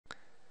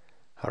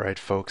All right,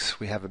 folks,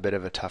 we have a bit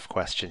of a tough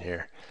question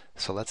here,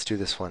 so let's do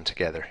this one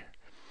together.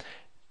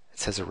 It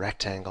says a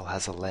rectangle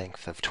has a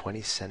length of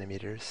 20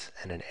 centimeters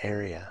and an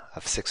area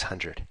of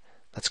 600.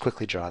 Let's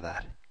quickly draw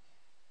that.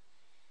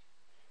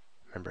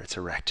 Remember, it's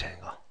a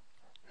rectangle,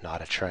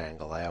 not a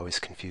triangle. I always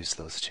confuse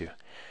those two,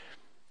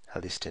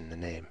 at least in the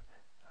name.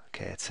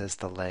 Okay, it says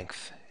the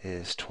length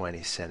is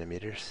 20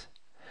 centimeters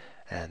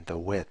and the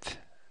width,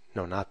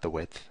 no, not the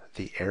width,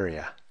 the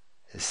area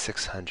is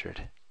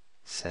 600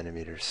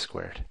 centimeters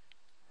squared.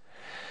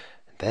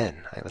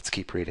 Then, let's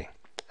keep reading.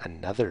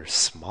 Another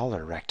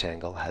smaller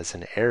rectangle has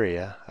an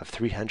area of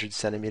 300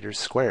 centimeters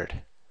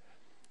squared.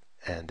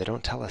 And they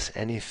don't tell us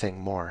anything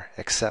more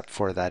except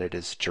for that it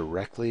is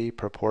directly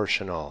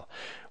proportional,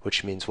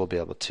 which means we'll be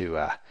able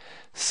to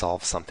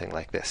solve something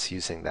like this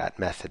using that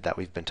method that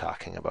we've been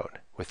talking about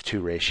with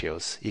two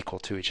ratios equal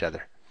to each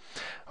other.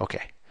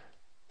 Okay,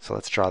 so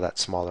let's draw that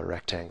smaller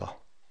rectangle.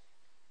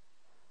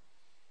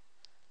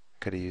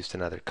 Could have used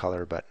another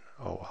color, but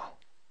oh well.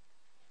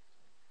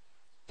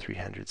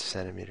 300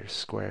 centimeters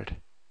squared.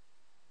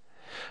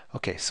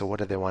 Okay, so what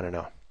do they want to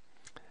know?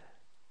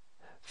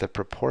 The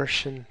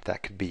proportion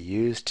that could be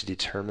used to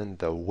determine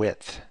the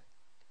width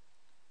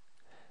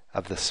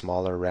of the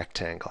smaller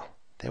rectangle.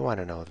 They want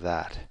to know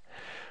that.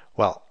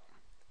 Well,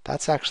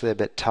 that's actually a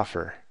bit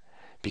tougher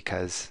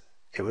because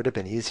it would have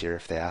been easier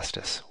if they asked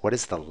us, what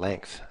is the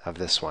length of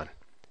this one?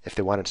 If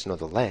they wanted to know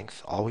the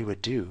length, all we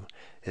would do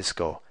is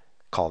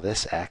call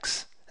this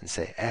x and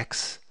say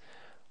x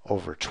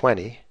over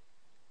 20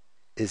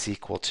 is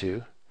equal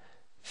to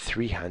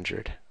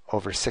 300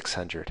 over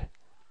 600.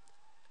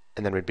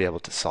 And then we'd be able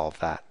to solve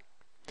that.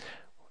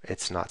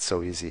 It's not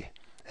so easy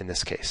in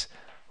this case.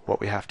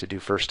 What we have to do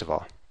first of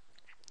all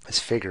is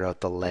figure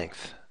out the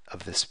length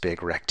of this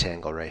big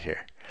rectangle right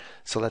here.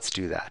 So let's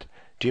do that.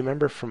 Do you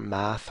remember from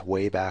math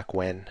way back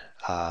when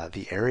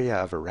the area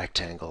of a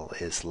rectangle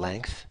is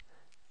length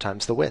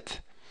times the width?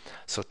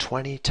 So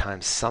 20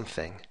 times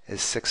something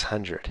is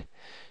 600.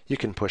 You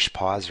can push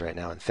pause right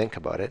now and think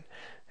about it,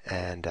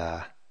 and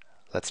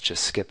let's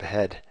just skip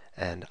ahead,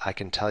 and I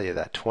can tell you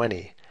that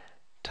 20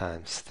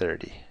 times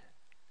 30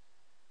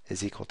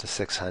 is equal to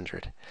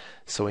 600.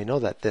 So we know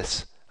that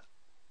this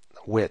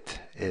width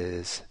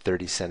is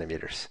 30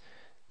 centimeters.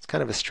 It's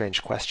kind of a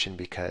strange question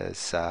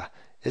because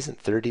isn't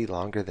 30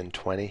 longer than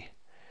 20?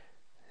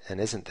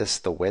 And isn't this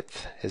the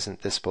width?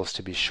 Isn't this supposed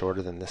to be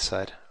shorter than this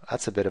side?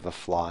 That's a bit of a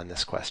flaw in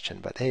this question,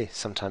 but hey,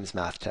 sometimes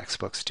math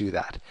textbooks do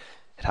that.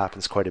 It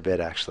happens quite a bit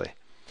actually.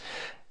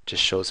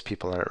 Just shows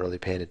people aren't really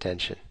paying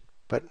attention.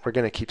 But we're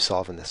going to keep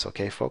solving this,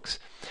 okay, folks?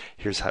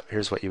 Here's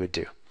what you would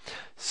do.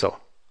 So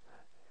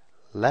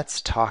let's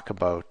talk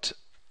about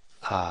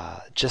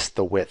just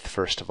the width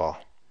first of all.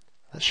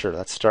 Sure,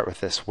 let's start with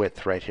this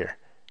width right here.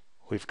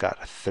 We've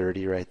got a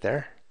 30 right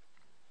there.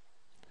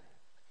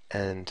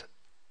 And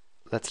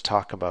let's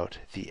talk about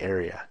the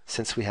area.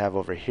 Since we have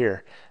over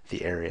here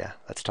the area,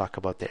 let's talk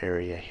about the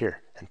area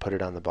here and put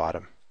it on the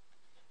bottom.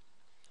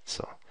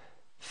 So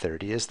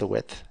 30 is the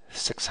width,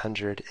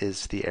 600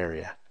 is the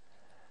area.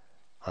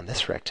 On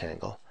this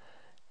rectangle,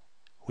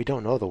 we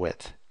don't know the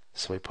width,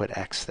 so we put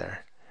x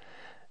there.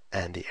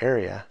 And the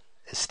area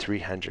is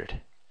 300.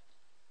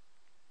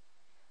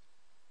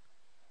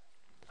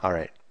 All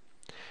right,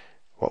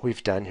 what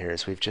we've done here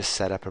is we've just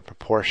set up a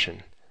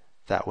proportion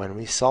that when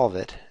we solve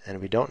it,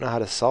 and we don't know how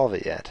to solve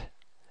it yet,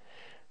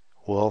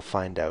 we'll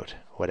find out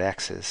what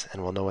x is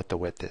and we'll know what the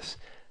width is.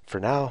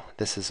 For now,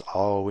 this is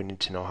all we need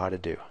to know how to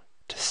do,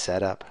 to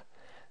set up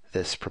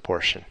this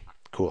proportion.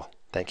 Cool,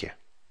 thank you.